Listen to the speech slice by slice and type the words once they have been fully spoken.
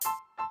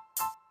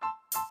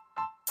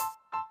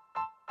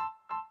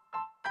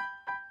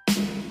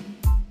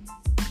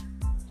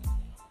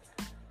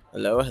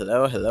Hello,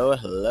 hello, hello,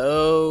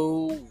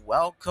 hello.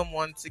 Welcome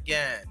once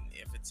again.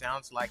 If it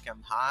sounds like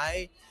I'm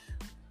high,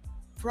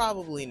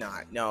 probably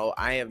not. No,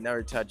 I have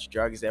never touched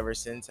drugs ever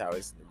since I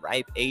was the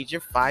ripe age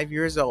of 5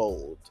 years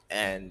old.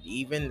 And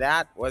even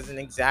that wasn't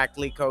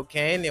exactly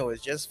cocaine, it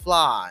was just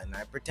flaw. And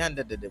I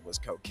pretended that it was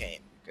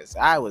cocaine because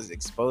I was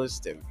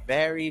exposed to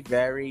very,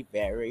 very,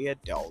 very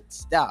adult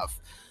stuff.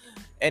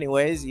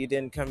 Anyways, you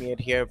didn't come here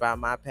to hear about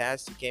my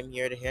past. You came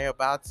here to hear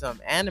about some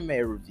anime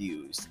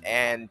reviews.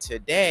 And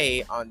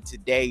today, on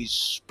today's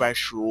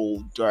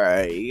special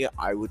day,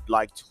 I would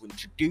like to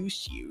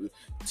introduce you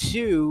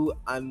to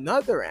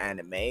another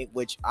anime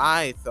which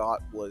I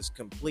thought was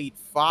complete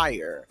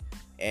fire.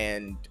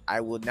 And I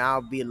will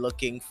now be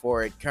looking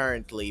for it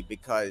currently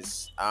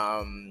because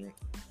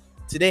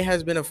today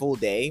has been a full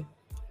day.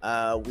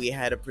 We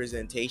had a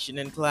presentation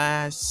in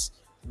class,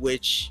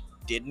 which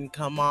didn't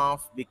come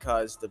off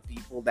because the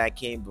people that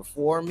came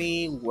before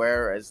me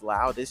were as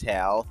loud as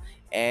hell,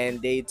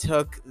 and they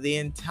took the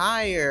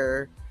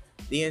entire,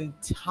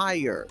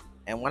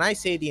 and when I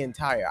say the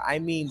entire, I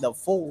mean the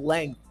full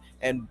length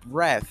and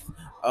breadth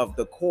of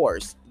the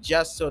course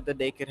just so that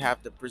they could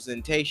have the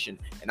presentation.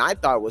 And I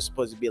thought it was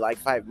supposed to be like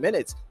 5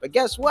 minutes, but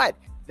guess what?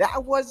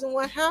 That wasn't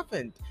what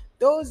happened.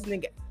 Those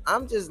niggas,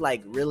 I'm just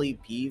like really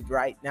peeved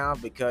right now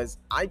because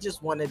I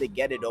just wanted to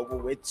get it over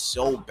with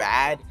so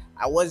bad.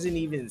 I wasn't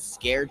even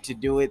scared to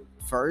do it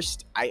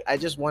first. I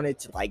just wanted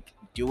to like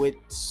do it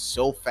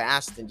so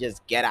fast and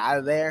just get out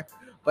of there.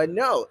 But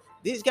no,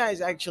 these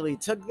guys actually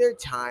took their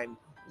time,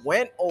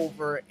 went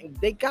over, and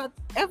they got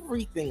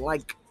everything.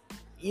 Like,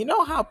 you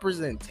know how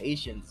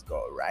presentations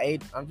go,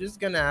 right? I'm just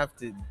gonna have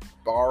to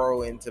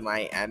borrow into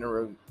my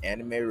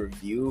anime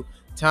review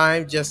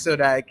time just so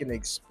that I can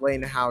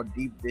explain how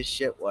deep this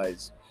shit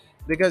was.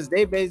 Because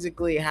they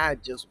basically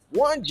had just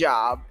one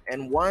job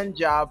and one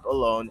job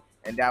alone,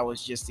 and that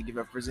was just to give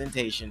a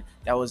presentation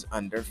that was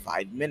under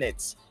 5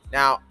 minutes.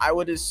 Now, I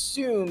would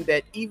assume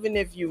that even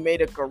if you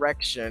made a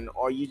correction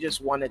or you just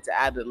wanted to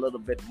add a little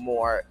bit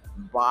more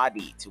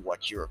body to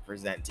what you were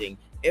presenting,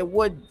 it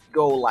would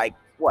go like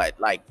what,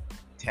 like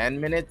 10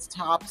 minutes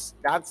tops?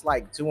 That's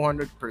like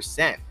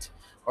 200%,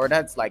 or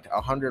that's like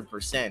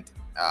 100%.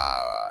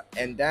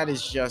 And that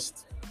is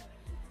just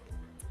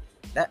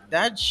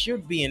that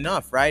should be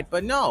enough, right?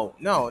 But no,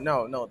 no,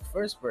 no, no. The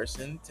first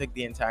person took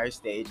the entire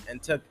stage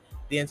and took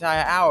the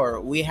entire hour.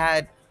 We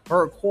had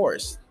her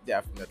course,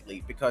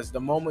 definitely, because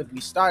the moment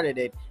we started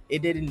it,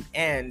 it didn't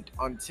end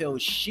until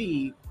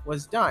she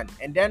was done.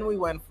 And then we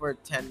went for a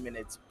 10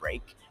 minutes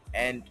break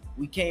and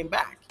we came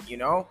back,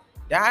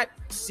 That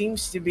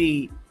seems to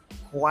be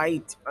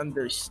quite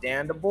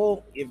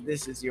understandable if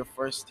this is your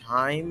first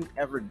time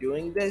ever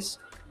doing this.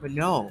 But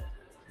no,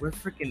 we're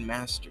freaking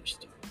master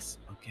students,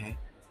 okay?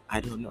 I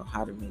don't know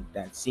how to make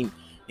that seem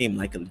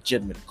like a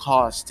legitimate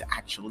cause to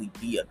actually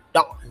be a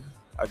dog.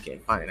 Okay,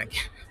 fine.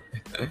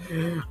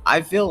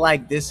 I feel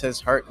like this has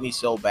hurt me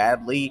so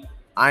badly.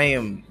 I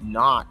am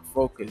not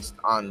focused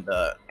on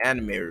the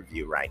anime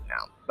review right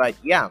now. But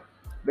yeah,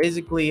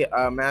 basically,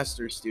 a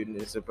master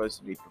student is supposed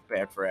to be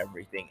prepared for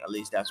everything. At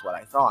least that's what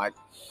I thought.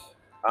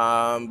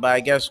 But I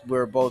guess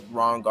we're both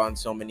wrong on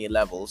so many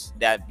levels.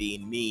 That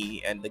being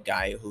me and the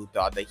guy who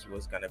thought that he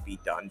was gonna be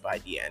done by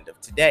the end of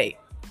today.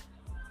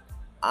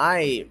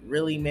 I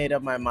really made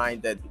up my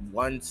mind that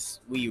once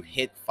we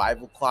hit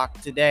 5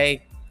 o'clock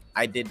today,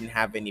 I didn't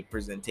have any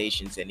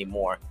presentations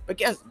anymore. But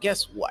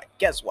guess what?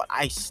 Guess what?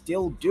 I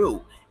still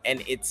do,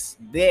 and it's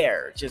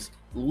there, just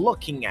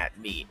looking at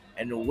me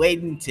and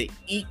waiting to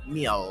eat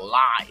me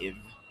alive.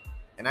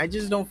 And I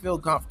just don't feel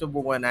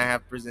comfortable when I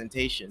have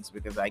presentations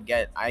because I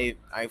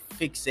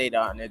fixate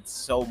on it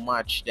so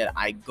much that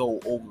I go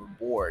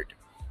overboard.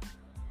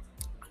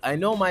 I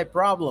know my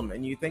problem,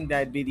 and you think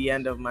that'd be the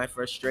end of my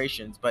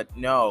frustrations, but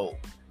no.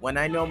 When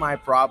I know my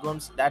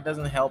problems, that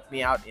doesn't help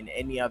me out in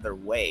any other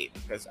way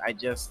because I'm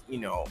just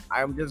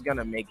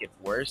gonna make it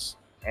worse.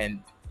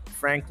 And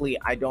frankly,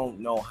 I don't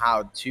know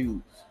how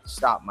to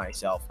stop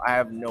myself. I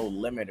have no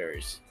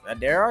limiters. Now,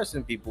 there are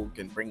some people who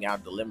can bring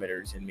out the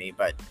limiters in me,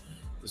 but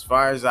as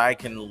far as I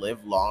can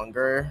live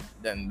longer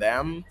than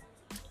them,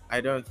 I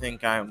don't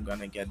think I'm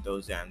gonna get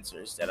those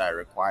answers that I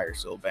require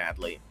so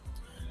badly.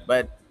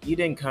 But you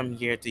didn't come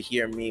here to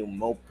hear me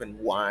mope and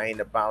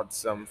whine about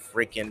some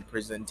freaking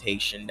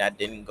presentation that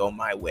didn't go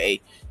my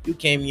way. You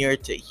came here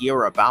to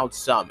hear about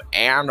some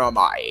anime.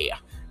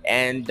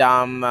 And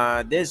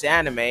this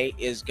anime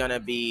is gonna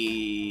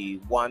be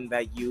one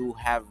that you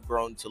have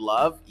grown to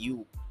love.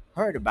 You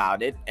heard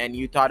about it and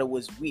you thought it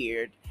was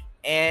weird.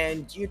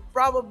 And you'd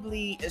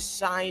probably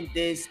assign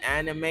this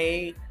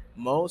anime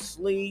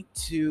mostly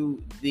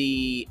to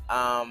the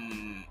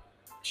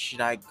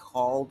should I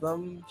call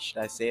them? Should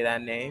I say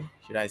that name?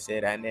 Should I say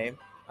that name?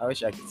 I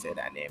wish I could say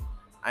that name.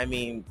 I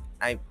mean,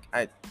 I,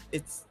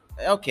 it's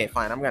okay,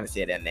 fine. I'm gonna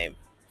say that name.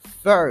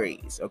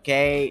 Furries,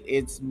 okay?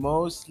 It's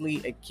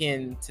mostly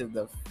akin to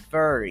the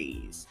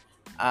furries.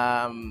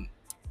 Um,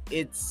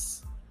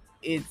 it's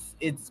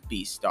it's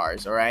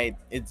Beastars, all right?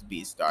 It's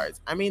Beastars.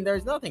 I mean,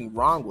 there's nothing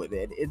wrong with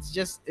it.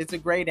 It's a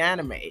great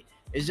anime.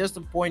 It's just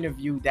a point of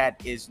view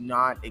that is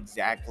not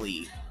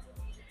exactly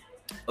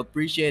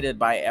appreciated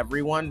by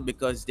everyone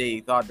because they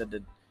thought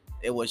that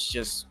it was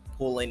just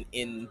pulling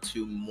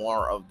into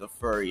more of the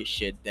furry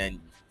shit than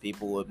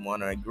people would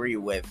want to agree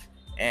with,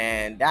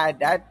 and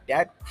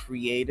that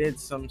created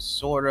some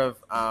sort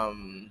of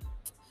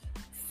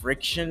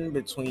friction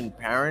between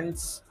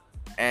parents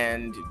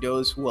and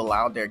those who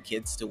allow their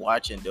kids to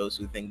watch and those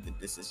who think that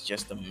this is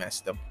just a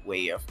messed up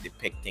way of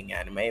depicting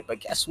anime. But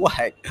guess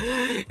what?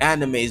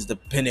 Anime is the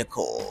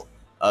pinnacle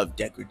of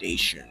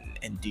degradation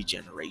and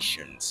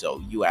degeneration,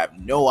 so you have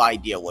no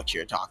idea what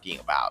you're talking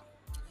about.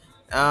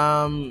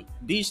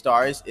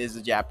 Beastars is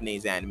a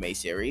Japanese anime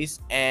series,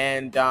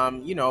 and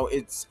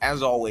it's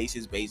as always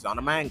is based on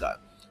a manga.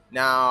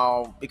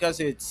 Now, because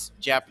it's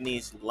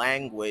Japanese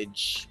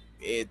language,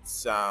 it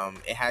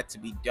had to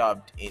be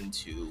dubbed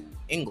into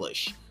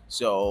English.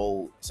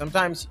 So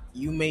sometimes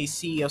you may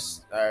see a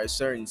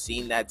certain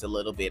scene that's a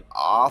little bit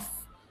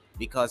off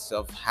because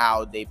of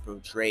how they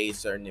portray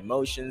certain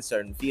emotions,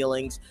 certain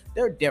feelings.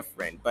 They're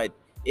different, but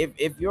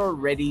if you're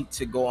ready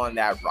to go on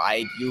that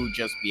ride, you'll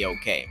just be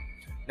okay.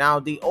 Now,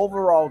 the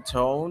overall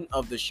tone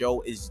of the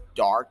show is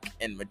dark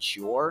and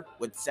mature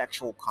with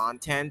sexual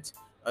content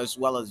as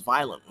well as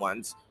violent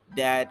ones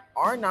that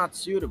are not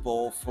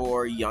suitable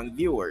for young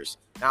viewers.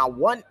 Now,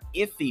 one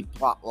iffy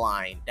plot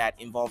line that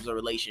involves a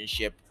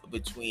relationship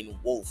between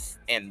wolf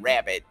and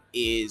rabbit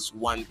is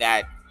one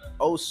that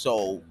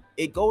also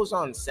it goes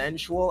on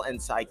sensual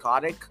and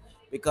psychotic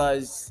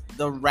because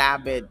the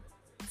rabbit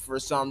for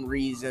some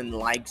reason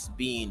likes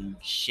being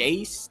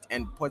chased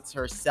and puts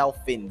herself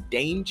in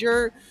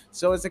danger,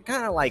 so it's a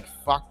kind of like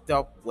fucked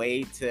up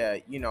way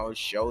to,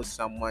 show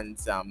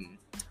someone's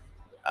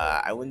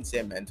I wouldn't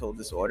say mental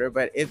disorder,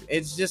 but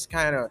it's just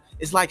kind of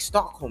it's like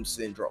Stockholm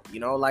syndrome,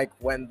 like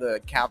when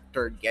the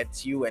captor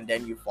gets you and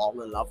then you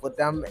fall in love with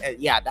them.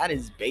 Yeah, that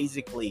is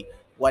basically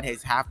what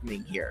is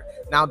happening here.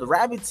 Now, the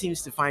rabbit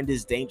seems to find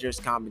this dangerous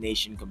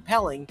combination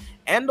compelling,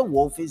 and the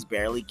wolf is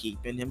barely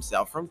keeping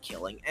himself from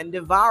killing and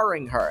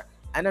devouring her.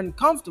 And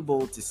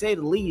uncomfortable, to say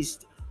the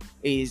least,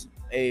 is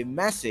a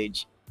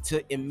message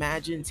to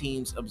imagine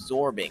teams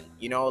absorbing.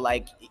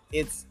 Like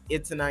it's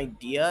an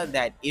idea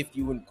that if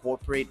you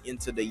incorporate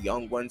into the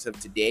young ones of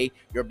today,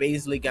 you're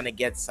basically gonna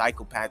get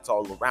psychopaths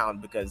all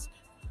around because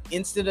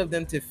instead of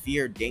them to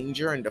fear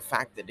danger and the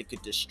fact that it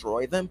could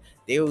destroy them,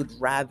 they would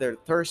rather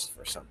thirst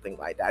for something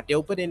like that.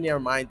 They'll put in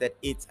their mind that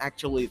it's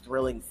actually a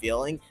thrilling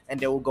feeling and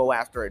they will go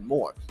after it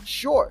more.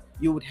 Sure,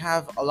 you would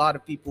have a lot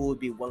of people who would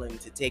be willing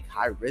to take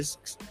high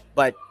risks,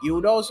 but you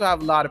would also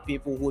have a lot of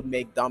people who would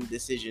make dumb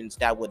decisions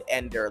that would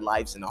end their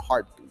lives in a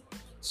heartbeat.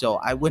 So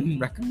I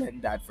wouldn't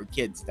recommend that for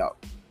kids though.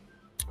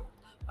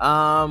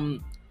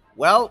 Um,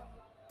 well,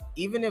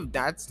 even if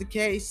that's the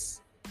case,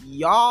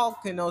 y'all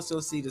can also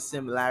see the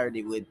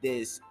similarity with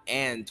this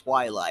and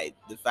Twilight.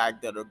 The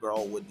fact that a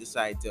girl would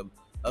decide to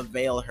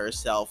avail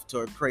herself to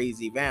a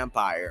crazy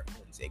vampire. I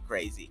wouldn't say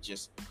crazy,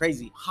 just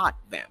crazy hot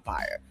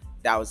vampire.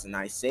 That was a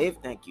nice save.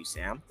 Thank you,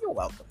 Sam. You're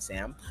welcome,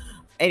 Sam.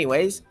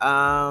 Anyways,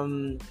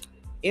 in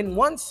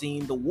one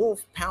scene, the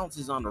wolf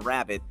pounces on the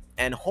rabbit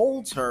and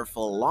holds her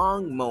for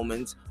long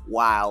moments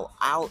while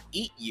 "I'll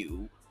eat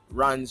you"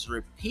 runs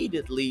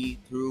repeatedly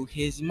through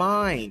his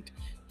mind.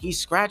 He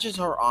scratches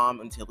her arm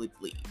until it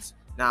bleeds.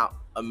 Now,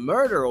 a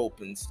murder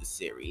opens the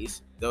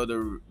series, though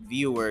the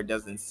viewer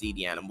doesn't see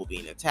the animal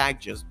being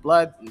attacked, just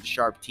blood and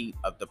sharp teeth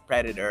of the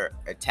predator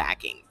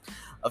attacking.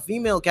 A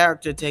female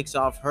character takes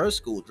off her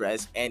school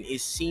dress and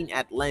is seen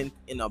at length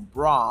in a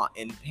bra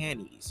and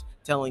panties,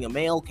 telling a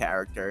male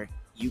character,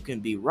 "You can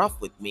be rough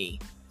with me,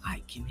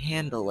 I can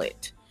handle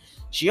it."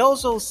 She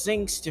also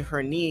sinks to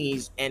her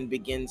knees and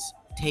begins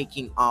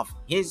taking off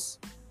his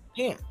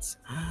pants.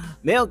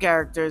 Male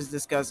characters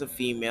discuss a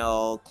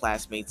female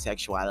classmate's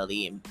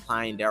sexuality,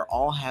 implying they're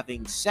all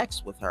having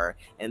sex with her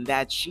and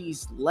that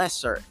she's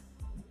lesser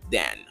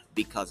than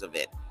because of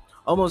it.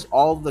 Almost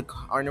all of the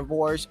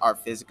carnivores are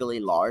physically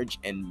large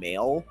and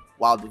male,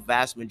 while the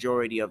vast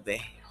majority of the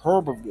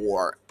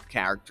herbivore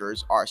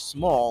characters are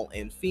small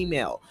and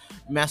female.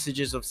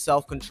 Messages of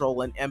self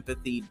control and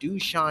empathy do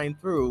shine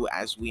through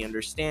as we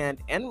understand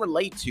and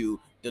relate to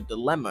the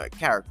dilemma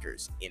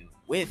characters in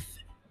with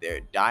their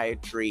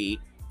dietary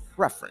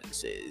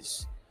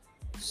preferences.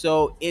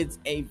 So it's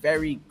a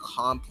very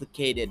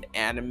complicated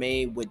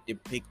anime with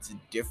depicts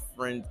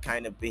different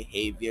kind of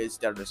behaviors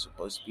that are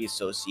supposed to be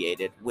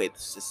associated with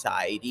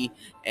society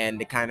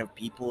and the kind of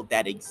people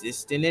that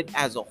exist in it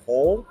as a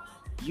whole.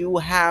 You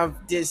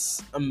have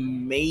this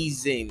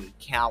amazing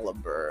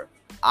caliber.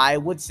 I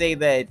would say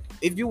that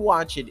if you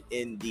watch it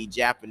in the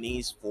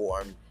Japanese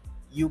form,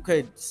 you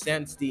could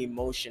sense the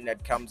emotion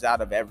that comes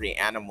out of every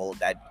animal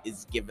that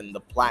is given the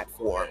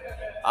platform.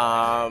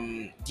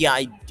 The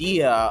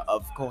idea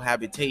of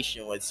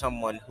cohabitation with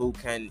someone who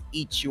can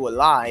eat you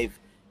alive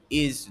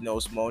is no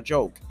small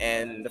joke,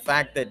 and the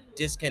fact that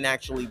this can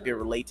actually be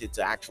related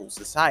to actual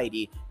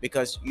society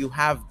because you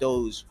have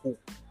those who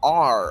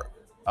are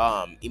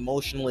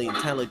emotionally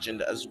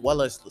intelligent as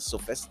well as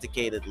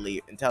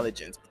sophisticatedly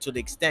intelligent to the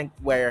extent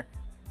where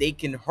they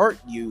can hurt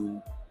you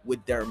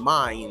with their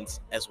minds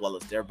as well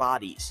as their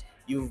bodies.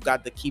 You've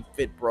got the keep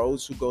fit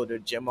bros who go to the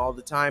gym all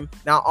the time.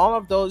 Now, all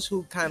of those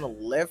who kind of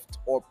lift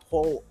or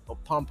pull or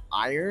pump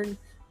iron,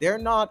 they're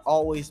not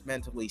always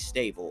mentally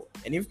stable.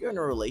 And if you're in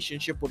a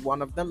relationship with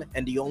one of them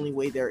and the only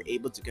way they're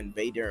able to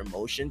convey their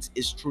emotions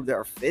is through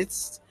their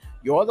fists,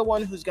 you're the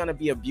one who's going to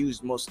be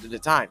abused most of the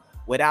time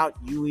without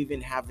you even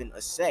having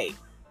a say.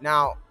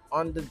 Now,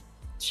 on the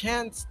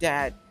chance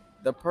that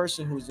the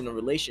person who's in a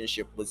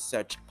relationship with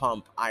such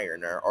pump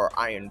ironer or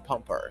iron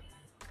pumper,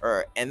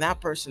 and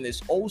that person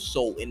is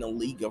also in a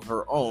league of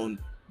her own,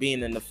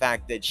 being in the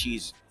fact that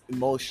she's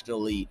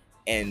emotionally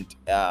and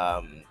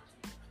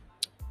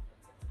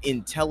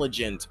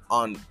intelligent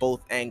on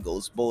both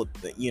angles, both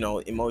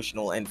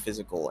emotional and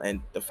physical,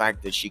 and the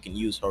fact that she can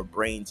use her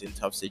brains in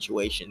tough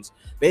situations.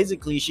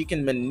 Basically, she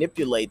can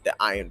manipulate the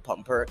iron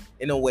pumper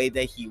in a way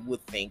that he would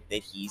think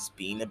that he's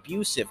being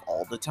abusive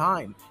all the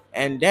time,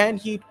 and then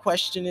he'd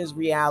question his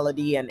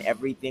reality and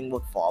everything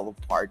would fall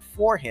apart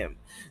for him.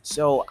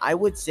 So I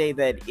would say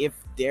that if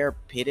they're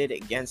pitted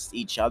against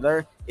each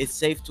other, it's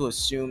safe to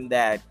assume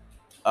that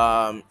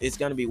it's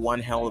going to be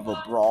one hell of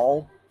a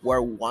brawl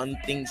where one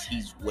thinks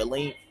he's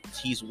winning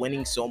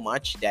so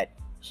much that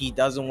he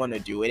doesn't want to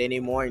do it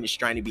anymore and he's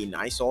trying to be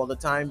nice all the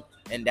time,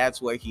 and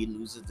that's where he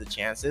loses the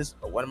chances.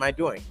 But what am I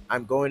doing?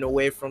 I'm going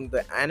away from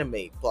the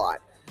anime plot.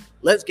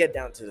 Let's get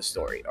down to the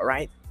story. All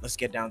right, let's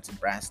get down to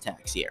brass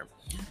tacks here.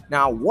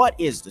 Now, what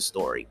is the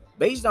story?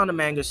 Based on a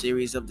manga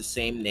series of the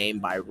same name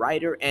by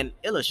writer and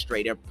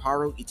illustrator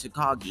Paro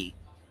Itakagi,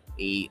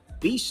 a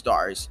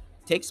Beastars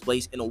takes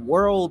place in a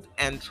world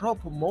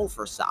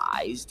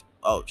anthropomorphized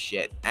ized,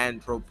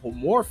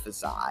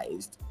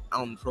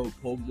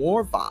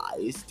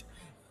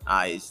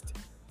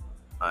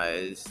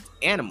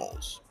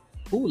 animals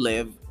who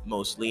live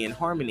mostly in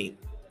harmony,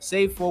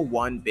 save for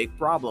one big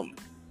problem.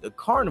 The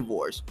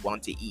carnivores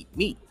want to eat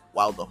meat,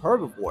 while the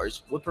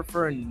herbivores would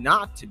prefer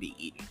not to be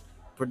eaten.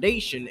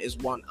 Predation is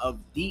one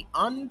of the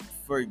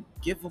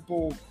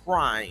unforgivable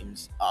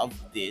crimes of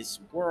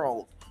this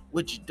world,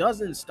 which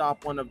doesn't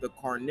stop one of the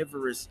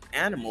carnivorous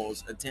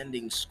animals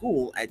attending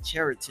school at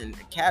Cheriton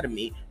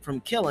Academy from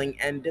killing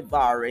and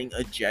devouring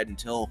a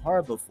gentle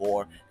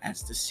herbivore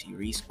as the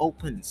series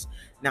opens.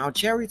 Now,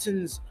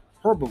 Cheriton's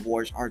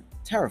herbivores are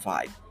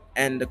terrified,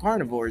 and the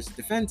carnivores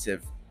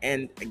defensive.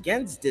 And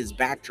against this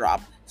backdrop,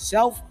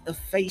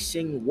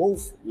 self-effacing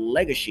Wolf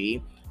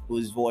Legacy, who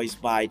is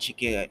voiced by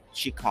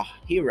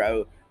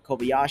Chikahiro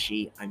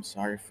Kobayashi. I'm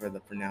sorry for the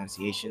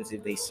pronunciations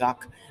if they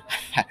suck.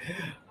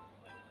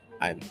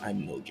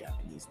 I'm no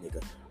Japanese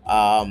nigga.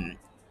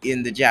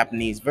 In the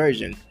Japanese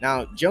version.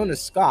 Now,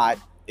 Jonas Scott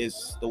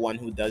is the one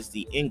who does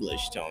the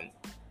English tone.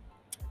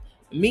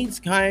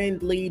 Meets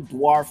kindly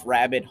dwarf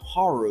rabbit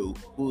Haru,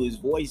 who is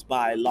voiced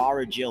by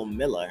Laura Jill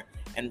Miller,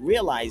 and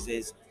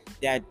realizes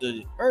that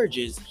the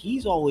urges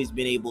he's always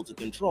been able to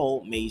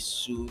control may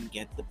soon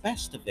get the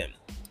best of him.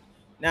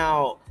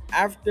 Now,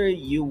 after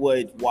you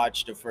would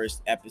watch the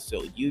first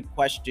episode, you'd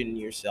question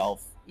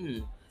yourself,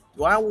 do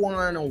I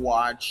want to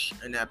watch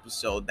an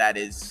episode that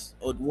is,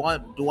 or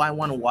do I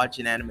want to watch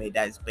an anime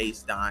that is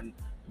based on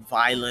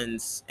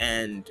violence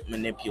and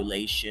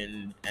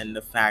manipulation and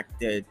the fact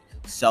that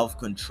self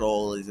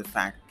control is a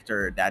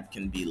factor that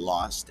can be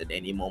lost at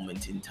any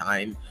moment in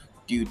time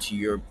due to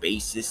your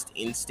basest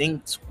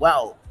instincts?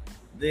 Well,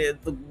 the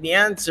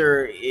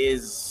answer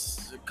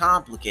is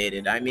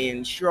complicated. I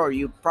mean, sure,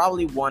 you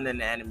probably want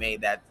an anime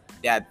that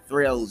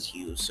thrills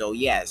you, so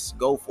yes,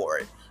 go for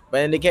it.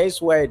 But in the case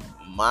where it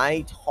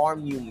might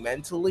harm you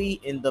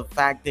mentally, in the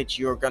fact that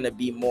you're gonna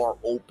be more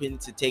open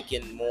to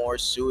taking more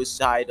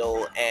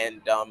suicidal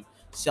and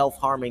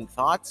self-harming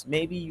thoughts,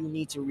 maybe you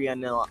need to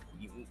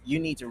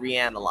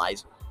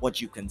reanalyze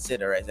what you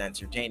consider as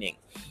entertaining.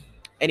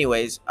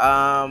 Anyways,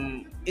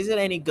 is it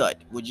any good?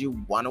 Would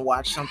you want to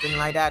watch something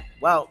like that?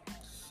 Well,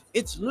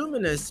 it's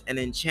luminous and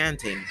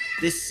enchanting.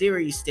 This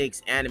series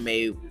takes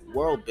anime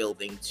world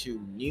building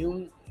to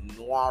new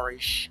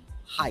noirish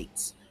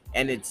heights,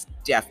 and it's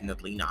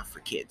definitely not for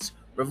kids.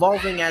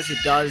 Revolving as it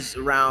does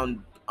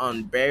around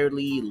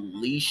unbarely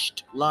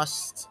leashed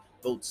lusts,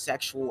 both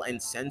sexual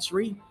and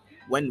sensory,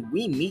 when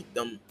we meet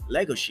them,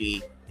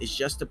 Legoshi is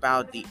just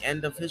about the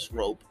end of his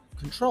rope,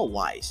 control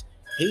wise.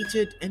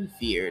 Hated and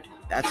feared,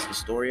 that's the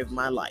story of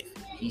my life,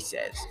 he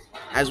says.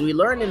 As we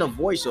learn in a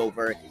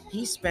voiceover,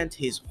 he spent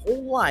his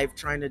whole life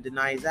trying to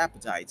deny his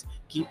appetites,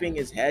 keeping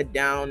his head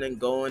down and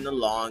going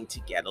along to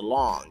get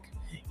along.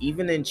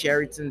 Even in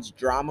Cheriton's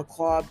drama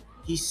club,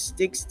 he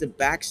sticks to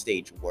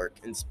backstage work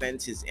and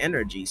spends his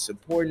energy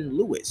supporting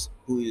Lewis,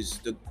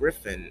 who's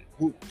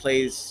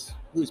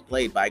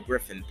played by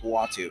Griffin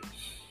Puatu.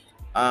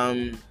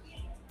 Um,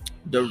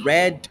 the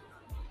red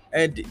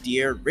and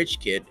dear rich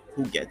kid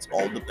who gets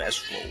all the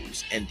best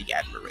roles and the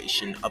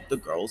admiration of the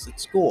girls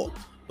at school.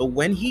 But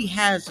when he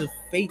has a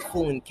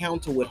fateful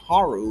encounter with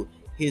Haru,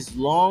 his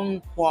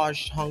long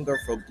quashed hunger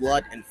for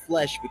blood and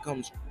flesh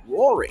becomes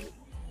roaring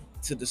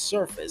to the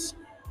surface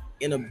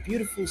in a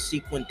beautiful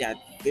sequence that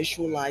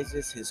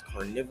visualizes his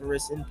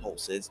carnivorous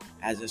impulses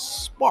as a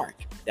spark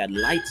that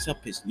lights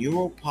up his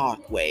neural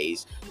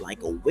pathways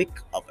like a wick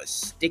of a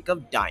stick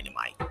of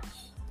dynamite.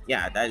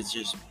 Yeah, that is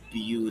just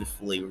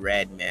beautifully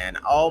read, man.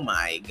 Oh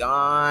my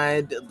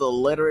god, the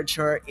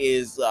literature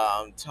is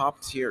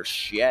top tier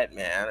shit,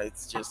 man.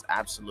 It's just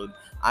absolute.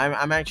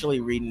 I'm actually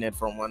reading it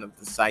from one of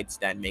the sites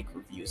that make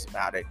reviews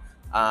about it.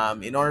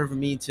 In order for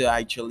me to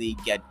actually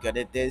get good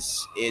at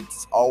this,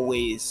 it's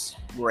always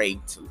great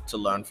to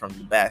learn from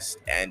the best,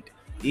 and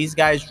these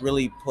guys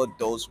really put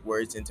those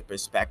words into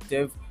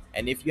perspective.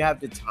 And if you have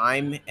the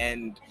time,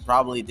 and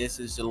probably this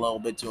is a little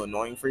bit too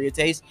annoying for your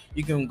taste,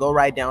 you can go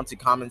right down to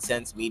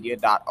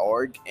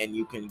commonsensemedia.org and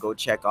you can go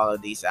check all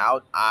of these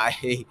out.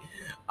 I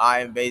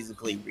am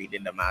basically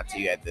reading them out to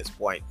you at this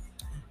point.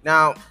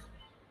 Now,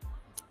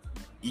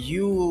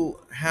 you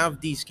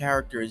have these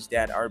characters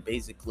that are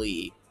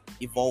basically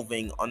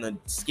evolving on a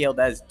scale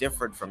that is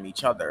different from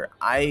each other.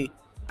 I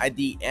At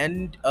the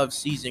end of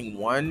season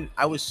 1,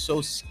 I was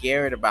so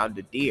scared about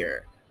the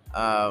deer.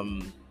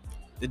 Um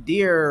the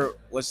deer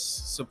was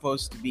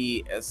supposed to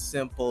be a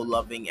simple,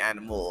 loving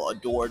animal,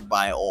 adored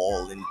by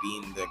all and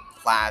being the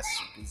class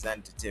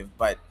representative.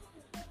 But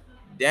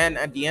then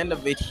at the end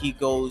of it, he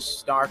goes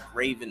stark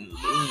raven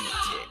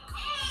lunatic.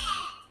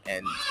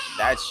 And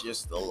that's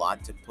just a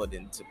lot to put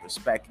into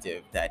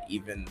perspective, that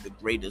even the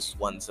greatest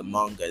ones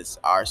among us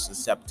are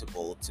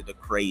susceptible to the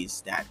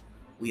craze that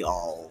we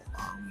all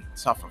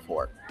suffer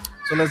for.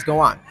 So let's go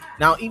on.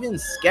 Now, even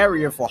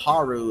scarier for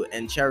Haru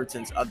and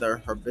Cheriton's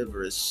other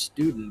herbivorous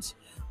students,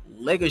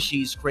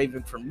 Legoshi's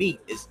craving for meat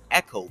is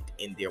echoed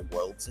in their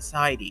world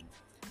society.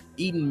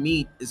 Eating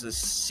meat is a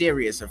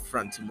serious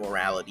affront to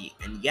morality,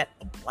 and yet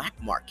a black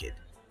market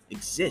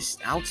exists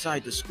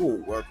outside the school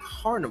where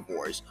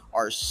carnivores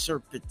are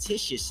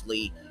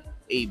surreptitiously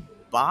a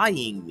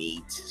buying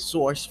meat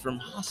sourced from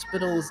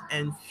hospitals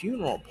and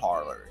funeral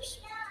parlors.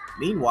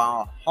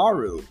 Meanwhile,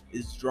 Haru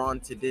is drawn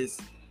to this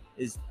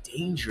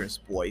dangerous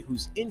boy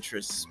whose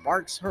interest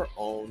sparks her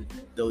own,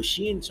 though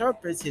she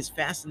interprets his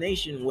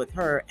fascination with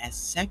her as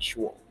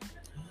sexual.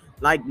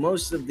 Like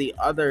most of the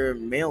other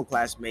male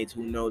classmates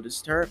who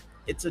noticed her,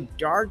 it's a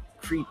dark,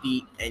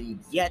 creepy,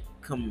 and yet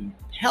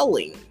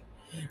compelling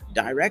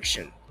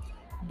direction.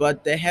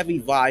 But the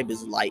heavy vibe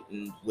is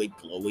lightened with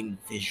glowing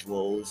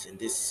visuals and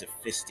this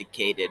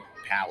sophisticated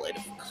palette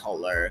of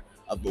color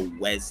of a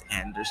Wes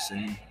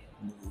Anderson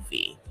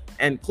movie.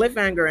 And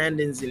cliffhanger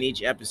endings in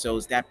each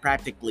episode that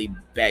practically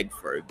beg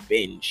for a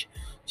binge.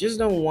 Just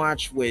don't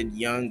watch with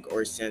young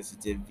or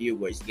sensitive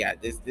viewers. Yeah,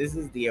 this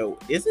is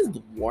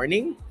the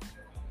warning,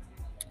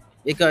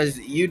 because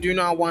you do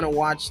not want to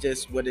watch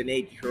this with an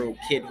 8-year-old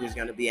kid who's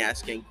going to be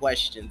asking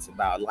questions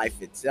about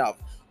life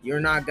itself. You're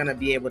not going to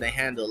be able to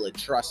handle it,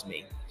 trust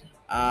me.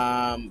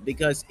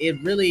 Because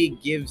it really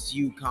gives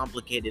you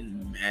complicated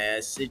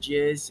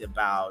messages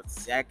about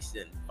sex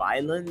and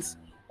violence,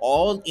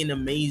 all in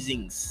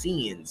amazing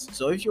scenes.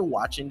 So if you're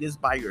watching this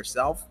by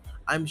yourself,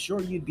 I'm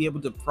sure you'd be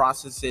able to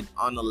process it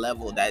on a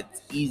level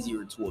that's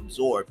easier to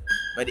absorb.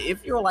 But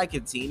if you're like a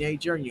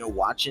teenager and you're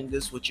watching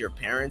this with your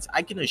parents,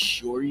 I can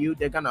assure you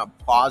they're gonna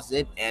pause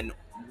it and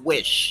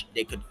wish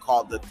they could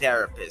call the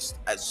therapist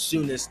as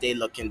soon as they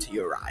look into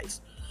your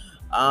eyes.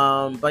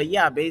 But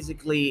yeah,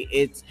 basically,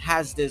 it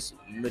has this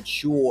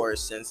mature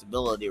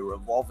sensibility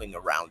revolving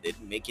around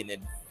it, making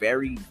it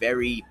very,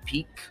 very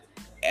peak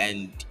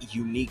and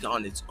unique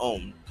on its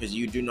own, because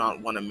you do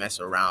not want to mess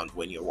around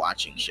when you're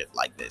watching shit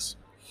like this.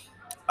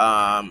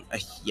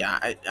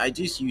 Yeah, I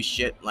just use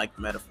shit like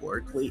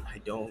metaphorically. I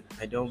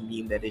don't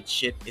mean that it's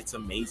shit. It's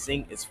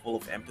amazing. It's full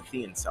of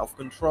empathy and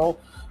self-control.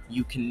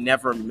 You can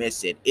never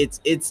miss it.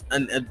 It's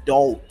an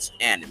adult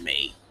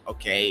anime.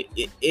 Okay,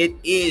 it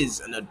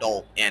is an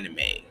adult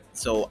anime.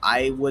 So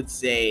I would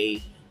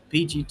say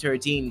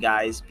PG-13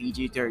 guys,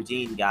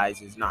 PG-13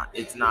 guys is not,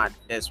 it's not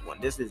this one.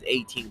 This is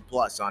 18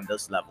 plus on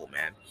this level,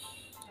 man.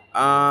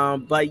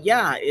 But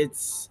yeah,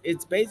 it's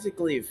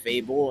basically a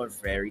fable or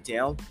fairy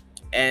tale,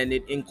 and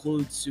it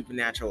includes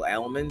supernatural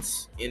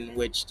elements in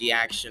which the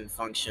action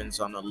functions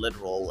on a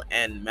literal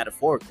and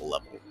metaphorical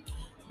level.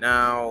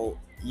 Now,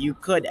 you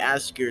could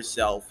ask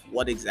yourself,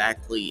 what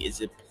exactly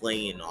is it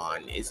playing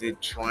on? Is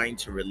it trying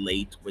to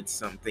relate with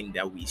something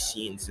that we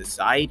see in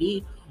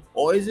society?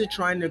 Or is it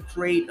trying to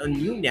create a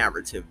new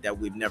narrative that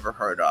we've never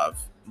heard of?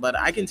 But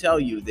I can tell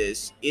you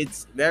this,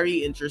 it's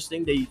very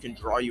interesting that you can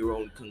draw your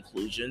own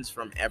conclusions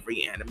from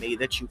every anime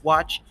that you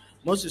watch,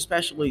 most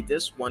especially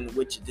this one,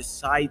 which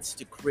decides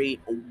to create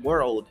a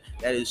world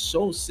that is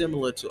so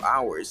similar to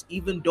ours.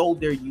 Even though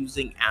they're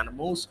using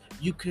animals,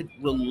 you could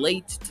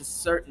relate to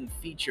certain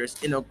features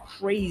in a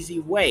crazy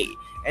way.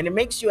 And it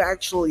makes you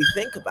actually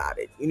think about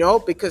it,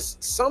 because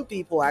some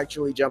people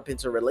actually jump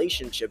into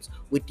relationships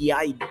with the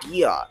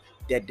idea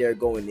that they're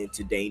going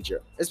into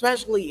danger,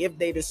 especially if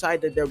they decide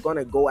that they're going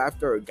to go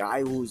after a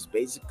guy who's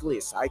basically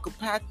a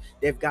psychopath.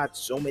 They've got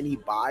so many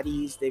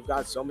bodies, they've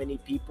got so many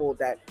people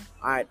that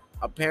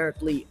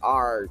apparently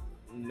are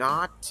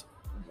not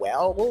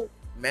well.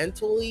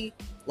 mentally.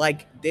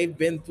 Like they've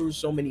been through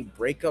so many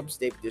breakups,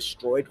 they've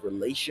destroyed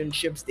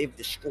relationships, they've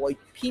destroyed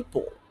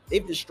people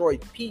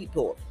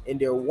in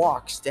their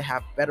walks to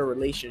have better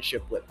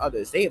relationship with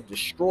others. They have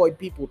destroyed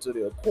people to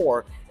their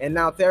core, and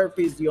now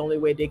therapy is the only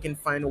way they can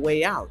find a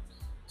way out.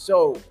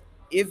 So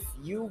if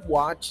you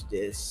watch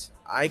this,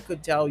 I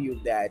could tell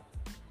you that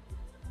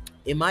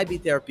it might be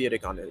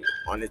therapeutic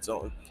on its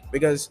own,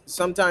 because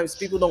sometimes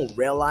people don't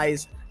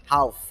realize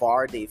how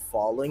far they've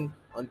fallen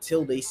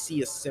until they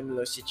see a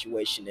similar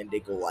situation and they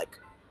go like,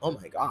 oh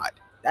my god,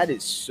 that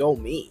is so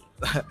me.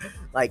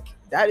 Like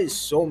that is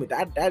so me,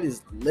 that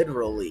is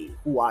literally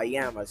who I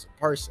am as a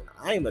person.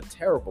 I am a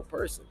terrible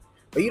person.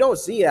 But you don't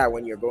see that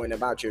when you're going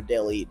about your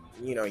daily,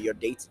 your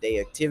day-to-day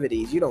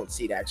activities. You don't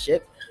see that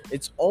shit.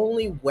 It's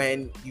only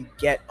when you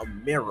get a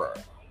mirror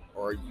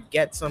or you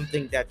get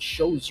something that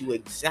shows you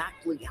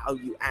exactly how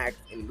you act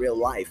in real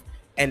life,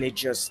 and it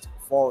just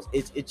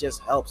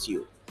helps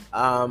you.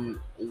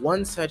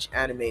 One such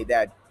anime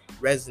that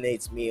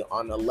resonates me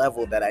on a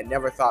level that I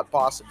never thought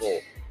possible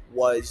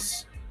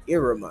was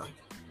Iruma,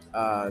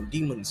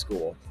 Demon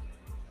School,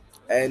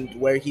 and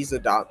where he's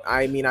adopted.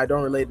 I mean, I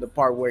don't relate the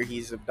part where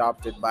he's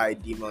adopted by a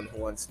demon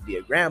who wants to be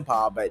a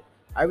grandpa, but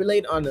I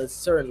relate on a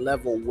certain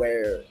level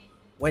where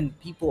when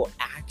people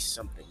ask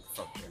something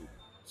from him,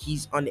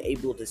 he's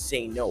unable to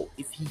say no.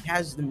 If he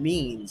has the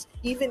means,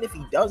 even if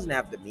he doesn't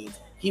have the means,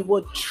 he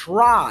would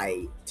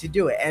try to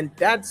do it. And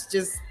that's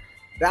just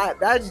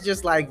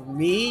like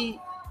me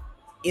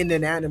in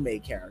an anime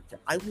character.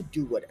 I would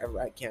do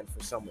whatever I can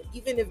for someone,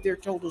 even if they're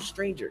total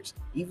strangers,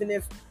 even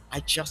if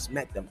I just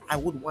met them. I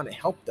would want to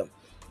help them,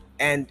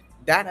 and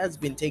that has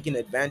been taken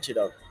advantage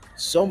of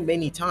so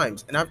many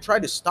times. And I've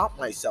tried to stop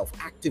myself,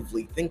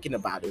 actively thinking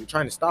about it and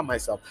trying to stop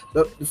myself,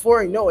 but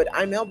before I know it,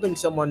 I'm helping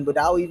someone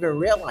without even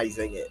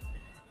realizing it.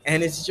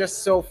 And it's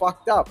just so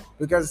fucked up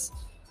because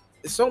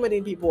so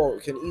many people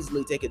can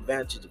easily take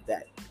advantage of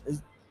that.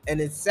 And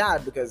it's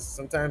sad because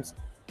sometimes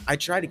I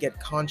try to get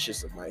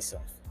conscious of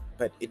myself,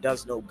 but it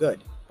does no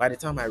good. By the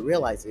time I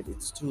realize it,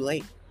 it's too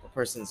late. The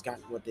person's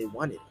gotten what they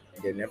wanted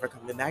and they're never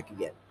coming back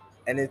again.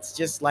 And it's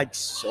just like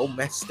so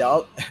messed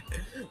up.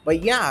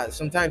 But yeah,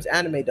 sometimes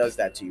anime does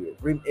that to you.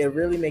 It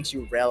really makes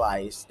you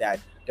realize that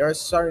there are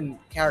certain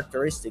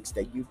characteristics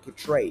that you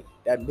portray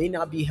that may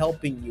not be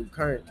helping you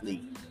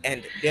currently,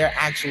 and they're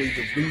actually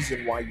the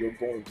reason why you're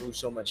going through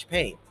so much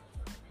pain.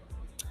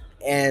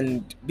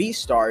 And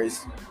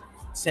Beastars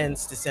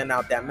tends to send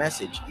out that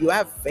message. You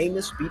have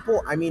famous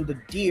people. I mean, the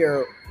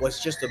deer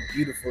was just a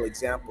beautiful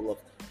example of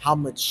how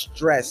much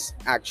stress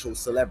actual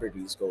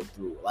celebrities go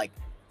through. Like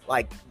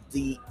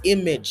the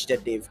image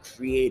that they've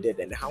created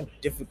and how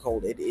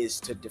difficult it is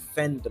to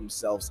defend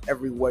themselves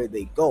everywhere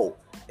they go.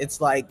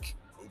 It's like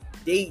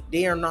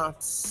they are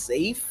not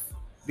safe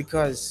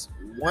because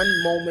one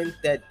moment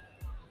that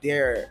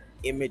their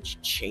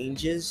image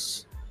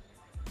changes,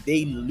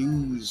 they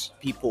lose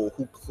people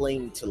who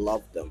claim to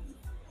love them.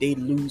 They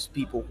lose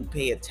people who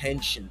pay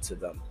attention to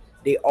them.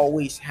 They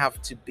always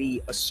have to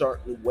be a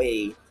certain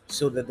way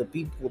so that the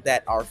people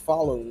that are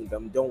following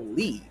them don't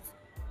leave.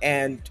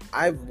 And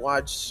I've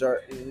watched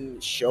certain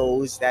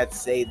shows that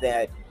say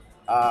that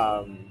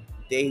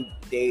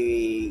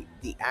the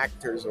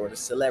actors or the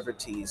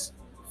celebrities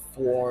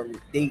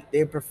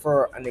they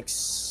prefer an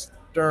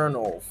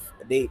external,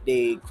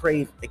 they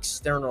crave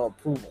external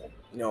approval,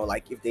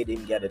 like if they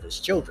didn't get it as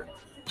children.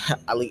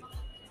 At least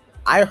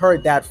I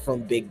heard that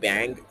from Big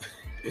Bang.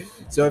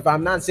 So if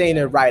I'm not saying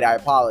it right, I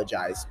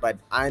apologize. But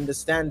I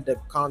understand the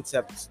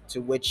concept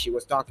to which she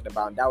was talking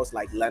about. And that was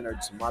like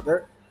Leonard's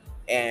mother.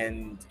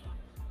 And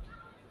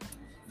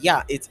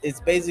yeah, it's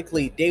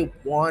basically they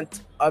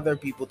want other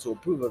people to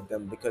approve of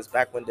them because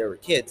back when they were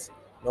kids,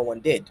 no one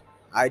did.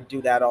 I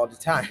do that all the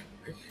time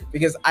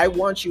because I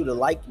want you to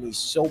like me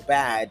so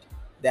bad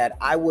that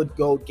I would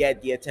go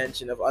get the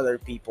attention of other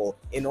people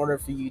in order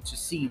for you to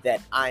see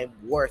that I'm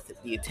worth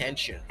the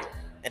attention.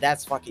 And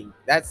that's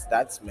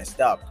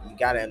messed up. You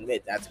gotta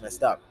admit that's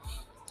messed up.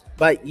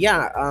 But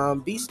yeah,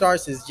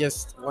 Beastars is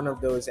just one of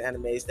those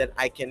animes that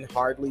I can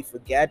hardly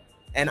forget,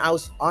 and I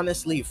was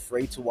honestly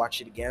afraid to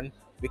watch it again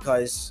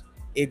because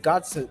it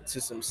got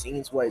to some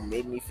scenes where it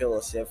made me feel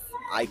as if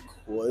I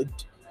could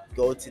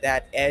go to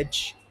that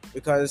edge.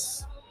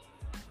 Because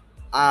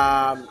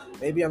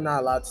maybe I'm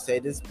not allowed to say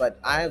this, but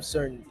I have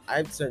certain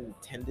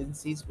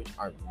tendencies which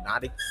are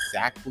not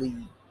exactly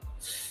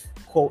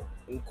quote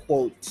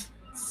unquote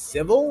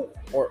civil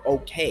or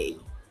okay,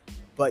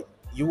 but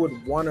you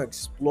would want to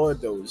explore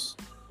those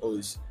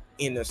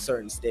in a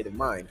certain state of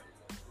mind.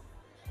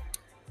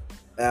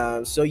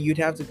 So you'd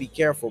have to be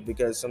careful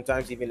because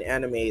sometimes even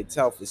anime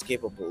itself is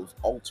capable of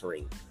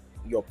altering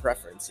your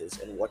preferences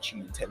and what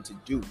you tend to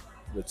do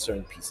with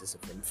certain pieces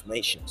of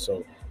information.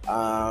 So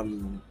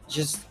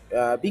just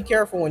be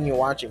careful when you're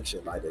watching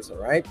shit like this. All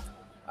right.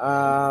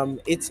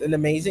 It's an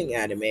amazing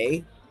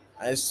anime.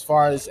 As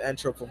far as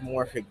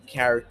anthropomorphic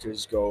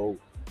characters go,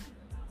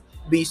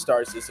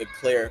 Beastars is a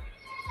clear,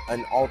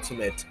 an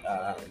ultimate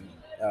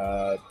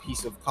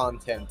piece of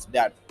content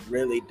that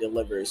really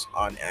delivers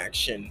on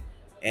action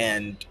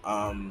and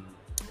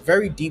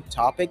very deep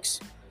topics.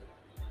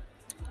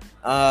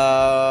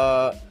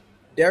 Uh,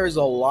 there is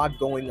a lot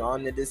going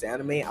on in this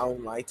anime. I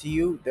won't lie to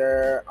you.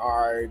 There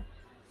are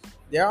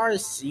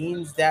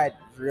scenes that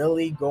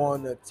really go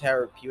on a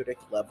therapeutic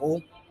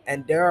level,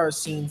 and there are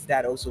scenes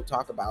that also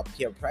talk about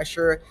peer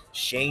pressure,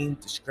 shame,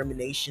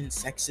 discrimination,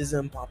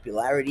 sexism,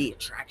 popularity,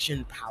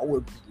 attraction,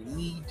 power,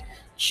 greed,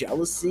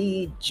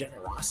 jealousy,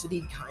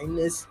 generosity,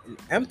 kindness, and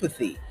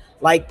empathy.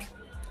 Like,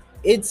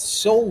 it's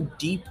so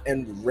deep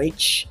and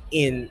rich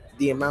in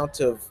the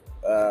amount of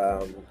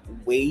um,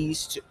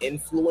 ways to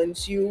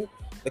influence you.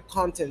 The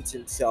content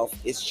itself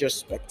is just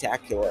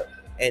spectacular,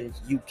 and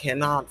you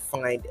cannot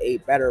find a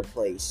better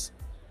place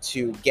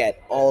to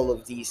get all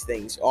of these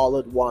things all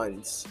at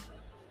once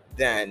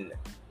than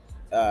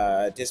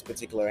this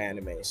particular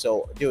anime.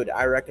 So, dude,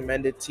 I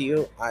recommend it to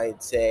you.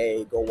 I'd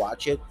say go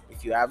watch it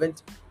if you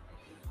haven't.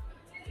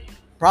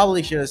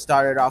 Probably should have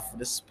started off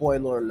with a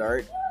spoiler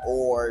alert,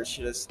 or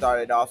should have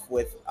started off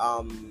with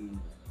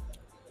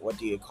what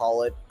do you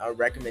call it, a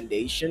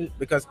recommendation,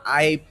 because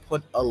I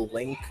put a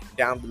link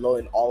down below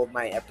in all of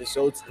my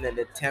episodes in an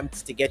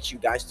attempt to get you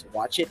guys to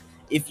watch it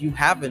if you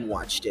haven't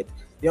watched it.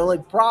 The only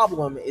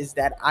problem is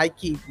that I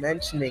keep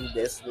mentioning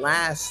this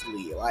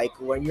lastly, like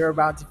when you're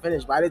about to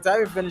finish. By the time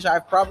you finish,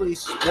 I've probably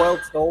spoiled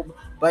the whole.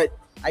 But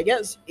I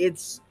guess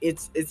it's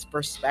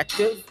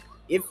perspective.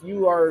 If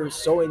you are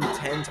so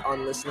intent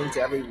on listening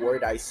to every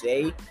word I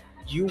say,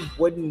 you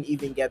wouldn't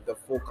even get the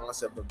full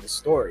concept of the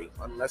story,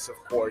 unless, of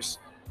course,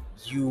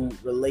 you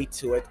relate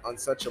to it on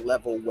such a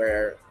level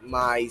where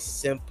my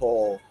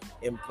simple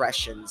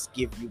impressions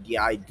give you the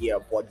idea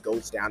of what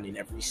goes down in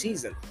every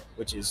season,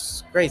 which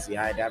is crazy.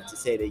 I'd have to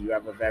say that you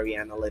have a very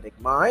analytic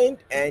mind,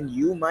 and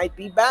you might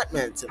be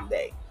Batman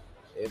someday.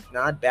 If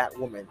not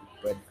Batwoman,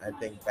 but I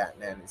think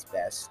Batman is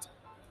best.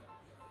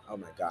 Oh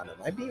my god,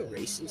 am I being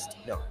racist?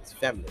 No, it's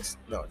feminist.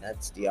 No,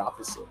 that's the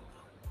opposite.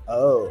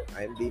 Oh,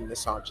 I'm being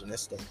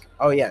misogynistic.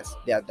 Oh yes,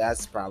 yeah,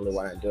 that's probably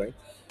what I'm doing.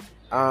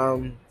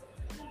 Um,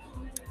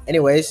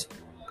 Anyways,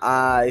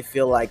 I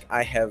feel like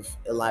I have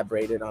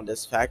elaborated on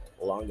this fact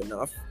long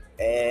enough,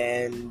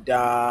 and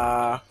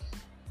I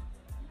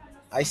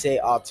say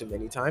ought too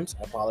many times.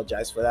 I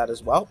apologize for that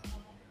as well.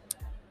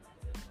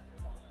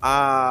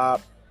 Uh,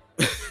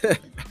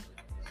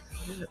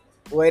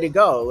 way to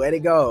go, way to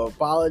go.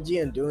 Apology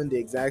and doing the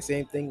exact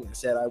same thing I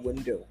said I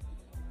wouldn't do.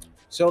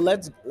 So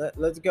let's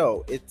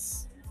go.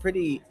 It's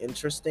pretty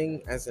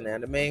interesting as an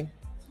anime.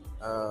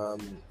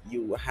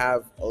 You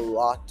have a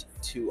lot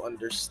to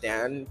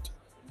understand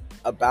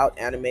about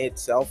anime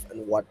itself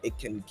and what it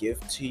can give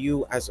to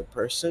you as a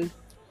person.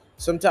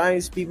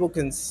 Sometimes people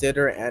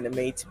consider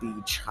anime to be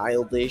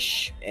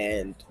childish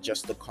and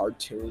just a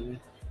cartoon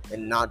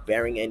and not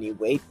bearing any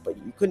weight, but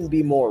you couldn't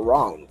be more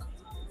wrong.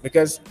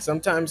 Because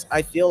sometimes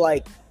I feel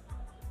like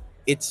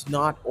it's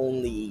not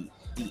only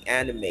the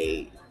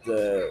anime,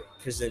 the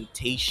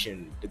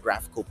presentation, the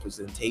graphical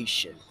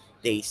presentation,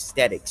 the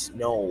aesthetics.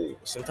 No,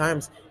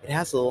 sometimes it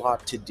has a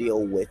lot to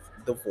deal with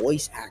the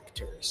voice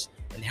actors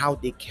and how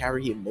they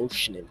carry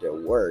emotion in their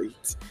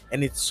words.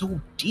 And it's so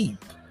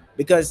deep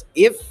because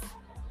if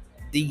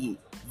the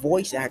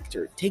voice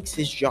actor takes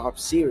his job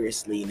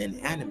seriously in an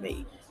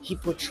anime, he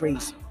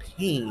portrays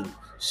pain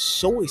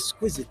so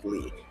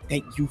exquisitely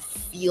that you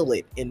feel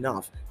it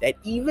enough that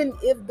even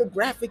if the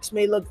graphics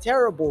may look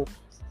terrible,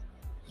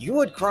 you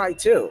would cry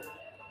too.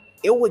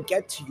 It would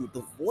get to you.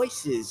 The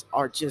voices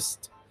are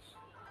just,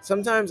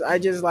 sometimes I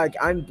just like,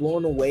 I'm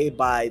blown away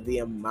by the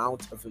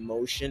amount of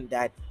emotion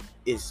that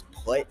is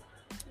put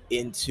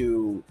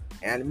into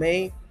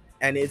anime,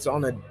 and it's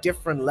on a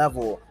different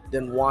level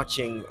than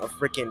watching a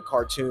freaking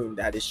cartoon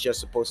that is just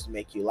supposed to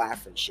make you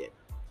laugh and shit.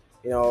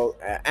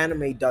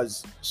 Anime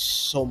does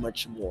so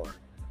much more.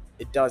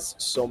 It does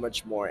so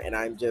much more, and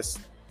I'm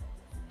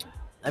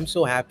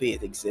so happy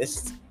it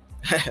exists.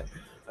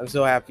 I'm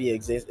so happy it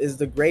exists. It's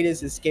the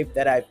greatest escape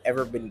that I've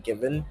ever been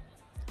given.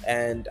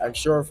 And I'm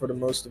sure for the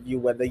most of you,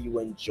 whether you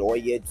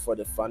enjoy it for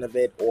the fun of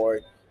it or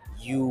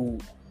you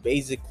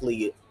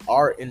basically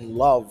are in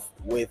love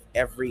with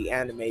every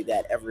anime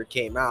that ever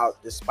came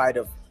out, despite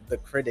of the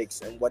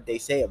critics and what they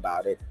say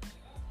about it,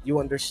 you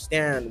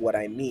understand what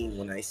I mean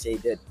when I say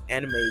that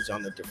anime is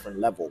on a different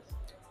level.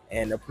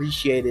 And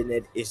appreciating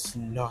it is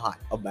not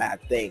a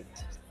bad thing.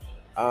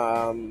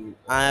 I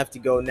have to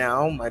go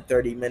now. My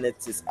 30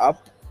 minutes is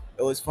up.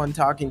 It was fun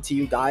talking to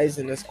you guys,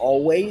 and as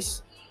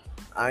always,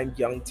 I'm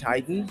Young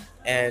Titan,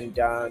 and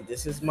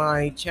this is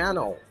my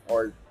channel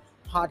or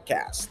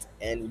podcast,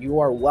 and you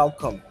are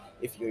welcome.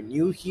 If you're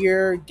new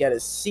here, get a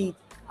seat.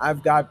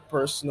 I've got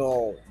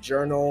personal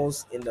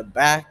journals in the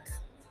back,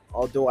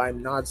 although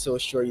I'm not so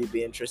sure you'd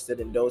be interested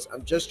in those.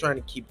 I'm just trying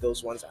to keep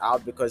those ones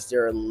out because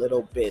they're a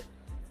little bit,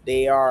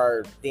 they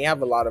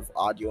have a lot of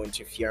audio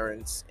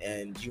interference,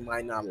 and you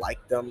might not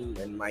like them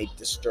and might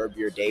disturb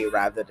your day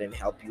rather than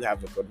help you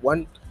have a good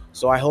one.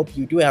 So I hope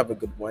you do have a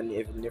good one,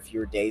 even if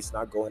your day's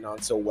not going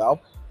on so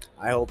well.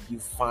 I hope you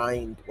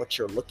find what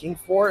you're looking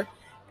for,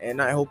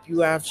 and I hope you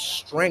have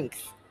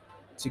strength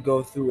to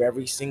go through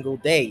every single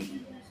day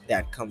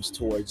that comes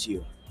towards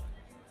you.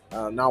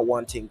 Not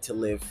wanting to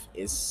live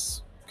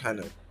is kind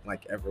of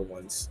like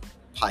everyone's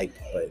pipe,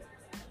 but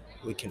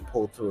we can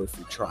pull through if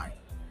we try.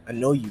 I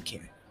know you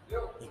can.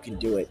 You can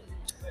do it.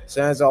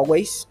 So as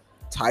always,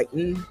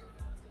 Titan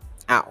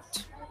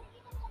out.